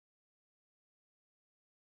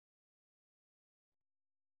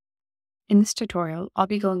In this tutorial, I'll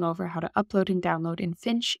be going over how to upload and download in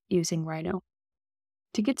Finch using Rhino.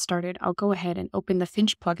 To get started, I'll go ahead and open the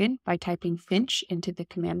Finch plugin by typing Finch into the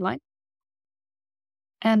command line.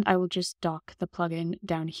 And I will just dock the plugin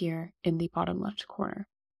down here in the bottom left corner.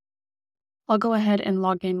 I'll go ahead and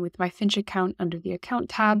log in with my Finch account under the Account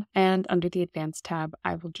tab, and under the Advanced tab,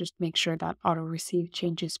 I will just make sure that auto-receive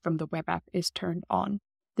changes from the web app is turned on.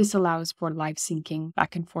 This allows for live syncing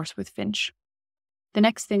back and forth with Finch. The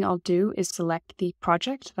next thing I'll do is select the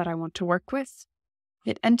project that I want to work with,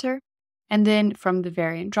 hit enter, and then from the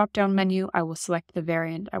variant drop-down menu, I will select the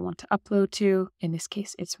variant I want to upload to. In this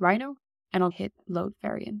case, it's Rhino, and I'll hit load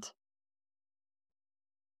variant.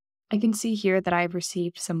 I can see here that I've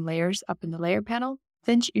received some layers up in the layer panel.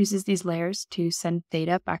 Finch uses these layers to send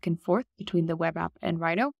data back and forth between the web app and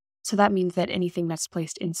Rhino. So that means that anything that's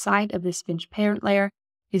placed inside of this Finch parent layer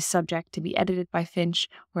is subject to be edited by Finch,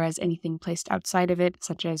 whereas anything placed outside of it,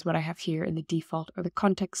 such as what I have here in the default or the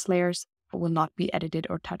context layers, will not be edited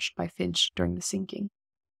or touched by Finch during the syncing.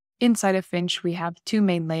 Inside of Finch, we have two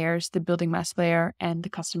main layers, the building mass layer and the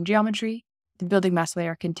custom geometry. The building mass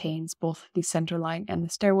layer contains both the center line and the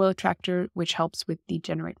stairwell attractor, which helps with the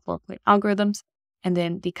generate floor plate algorithms. And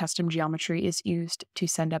then the custom geometry is used to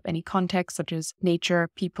send up any context, such as nature,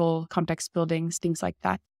 people, context buildings, things like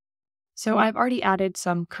that. So I've already added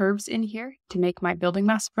some curves in here to make my building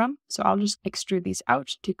mass from. So I'll just extrude these out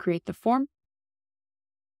to create the form.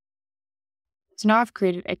 So now I've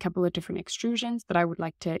created a couple of different extrusions that I would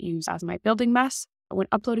like to use as my building mass. When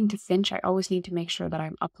uploading to Finch, I always need to make sure that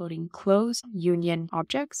I'm uploading closed union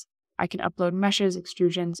objects. I can upload meshes,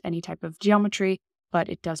 extrusions, any type of geometry, but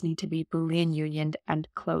it does need to be Boolean unioned and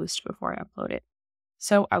closed before I upload it.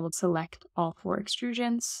 So I will select all four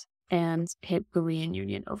extrusions and hit Boolean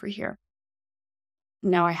union over here.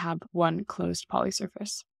 Now I have one closed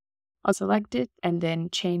polysurface. I'll select it and then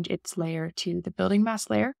change its layer to the building mass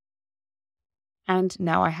layer. And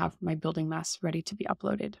now I have my building mass ready to be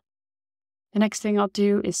uploaded. The next thing I'll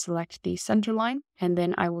do is select the center line, and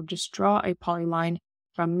then I will just draw a polyline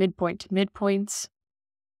from midpoint to midpoints.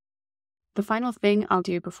 The final thing I'll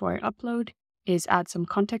do before I upload is add some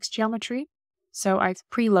context geometry. So I've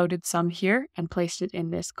preloaded some here and placed it in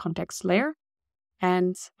this context layer.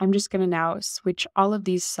 And I'm just going to now switch all of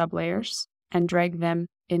these sublayers and drag them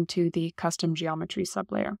into the custom geometry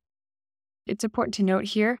sublayer. It's important to note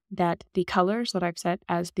here that the colors that I've set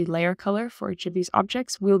as the layer color for each of these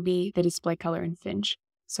objects will be the display color in Finch.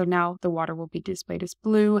 So now the water will be displayed as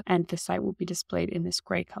blue and the site will be displayed in this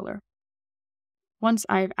gray color. Once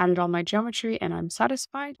I've added all my geometry and I'm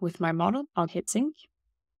satisfied with my model, I'll hit sync.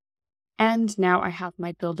 And now I have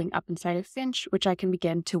my building up inside of Finch, which I can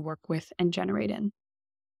begin to work with and generate in.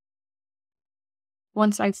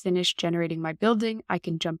 Once I've finished generating my building, I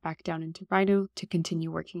can jump back down into Rhino to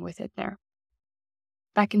continue working with it there.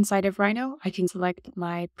 Back inside of Rhino, I can select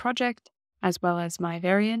my project as well as my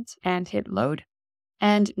variant and hit load.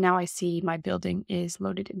 And now I see my building is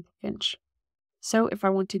loaded into Finch. So if I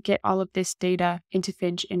want to get all of this data into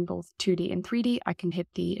Finch in both 2D and 3D, I can hit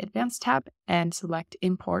the Advanced tab and select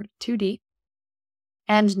Import 2D.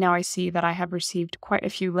 And now I see that I have received quite a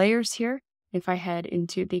few layers here. If I head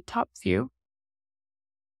into the top view,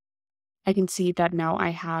 I can see that now I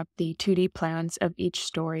have the 2D plans of each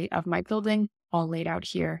story of my building all laid out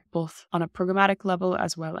here, both on a programmatic level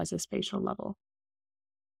as well as a spatial level.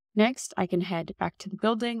 Next, I can head back to the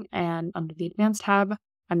building, and under the Advanced tab,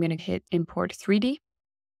 I'm going to hit Import 3D.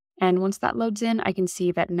 And once that loads in, I can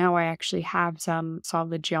see that now I actually have some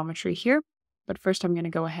solid geometry here. But first, I'm going to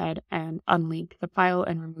go ahead and unlink the file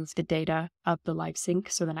and remove the data of the live sync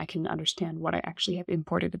so then I can understand what I actually have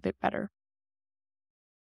imported a bit better.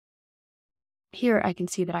 Here I can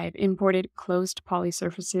see that I have imported closed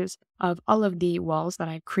polysurfaces of all of the walls that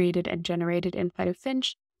I've created and generated inside of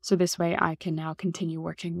Finch, so this way I can now continue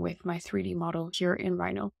working with my 3D model here in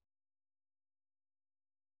Rhino.